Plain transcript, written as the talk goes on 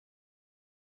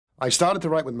I started to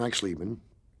write with Max Liebman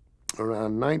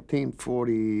around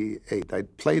 1948.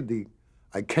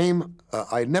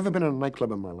 I'd never been in a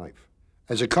nightclub in my life.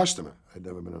 As a customer, I'd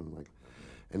never been in a nightclub.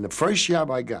 And the first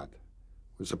job I got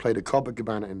was to play the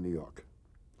Copacabana in New York.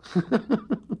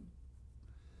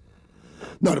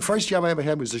 No, the first job I ever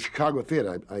had was the Chicago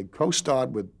Theater. I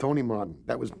co-starred with Tony Martin.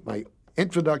 That was my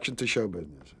introduction to show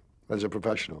business as a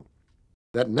professional.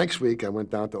 That next week, I went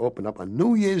down to open up on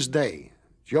New Year's Day.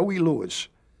 Joey Lewis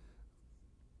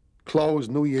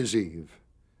closed New Year's Eve,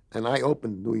 and I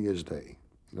opened New Year's Day.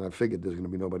 And I figured there's going to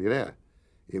be nobody there.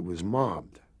 It was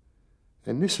mobbed.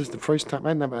 And this is the first time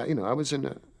I was in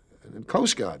the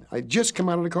Coast Guard. I'd just come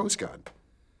out of the Coast Guard.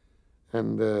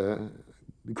 And,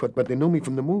 but they knew me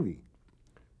from the movie.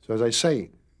 So as I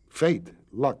say, fate,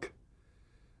 luck.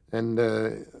 And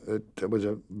it was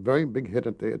a very big hit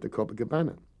at the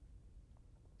Copacabana.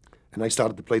 And I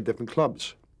started to play different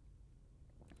clubs.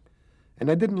 And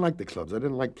I didn't like the clubs. I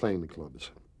didn't like playing the clubs.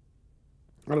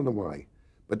 I don't know why.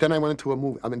 But then I went into a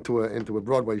movie. I'm into a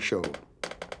Broadway show.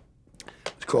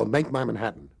 It's called Make My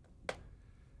Manhattan.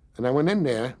 And I went in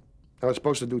there. I was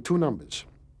supposed to do 2 numbers.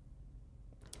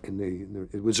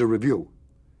 It was a review.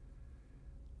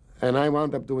 And I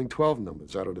wound up doing 12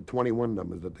 numbers out of the 21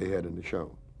 numbers that they had in the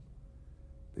show.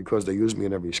 Because they used me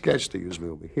in every sketch. They used me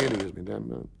over here. They used me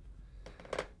down.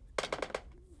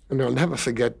 And I'll never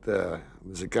forget, there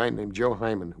was a guy named Joe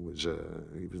Hyman who was,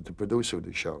 he was the producer of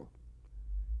the show.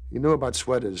 He knew about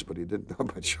sweaters, but he didn't know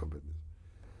about show business.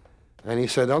 And he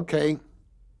said, okay,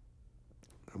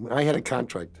 I had a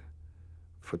contract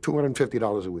for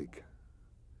 $250 a week.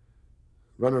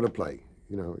 Running a play,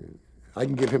 I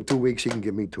can give him 2 weeks, he can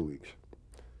give me 2 weeks.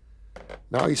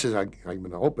 Now he says, I'm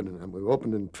going to open it. We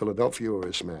opened in Philadelphia or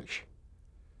a smash.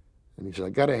 And he said, I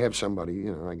got to have somebody,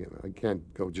 I can't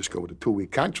just go with a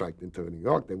 2-week contract into New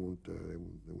York. They won't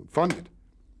fund it.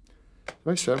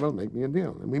 So I said, well, make me a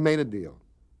deal. And we made a deal.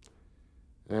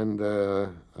 And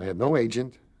I had no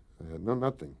agent. I had no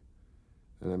nothing.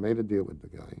 And I made a deal with the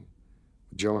guy,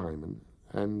 Joe Hyman.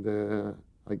 And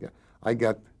I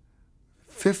got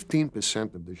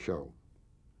 15% of the show,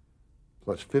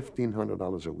 plus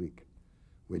 $1,500 a week,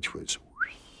 which was,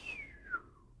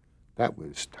 that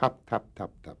was top.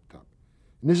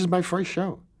 And this is my first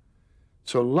show.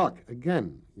 So luck,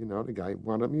 again, the guy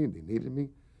wanted me, he needed me.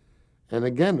 And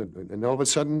again, and all of a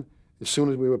sudden, as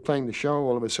soon as we were playing the show,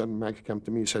 all of a sudden Max came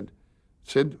to me and said,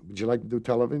 Sid, would you like to do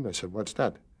television? I said, what's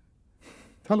that?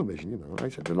 Television, I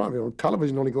said, no,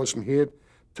 television only goes from here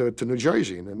to New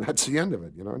Jersey, and then that's the end of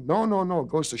it, No, it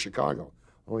goes to Chicago.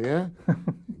 Oh, yeah?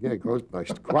 Yeah, it goes by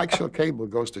coaxial cable,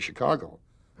 goes to Chicago.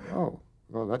 Oh,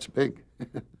 well, that's big.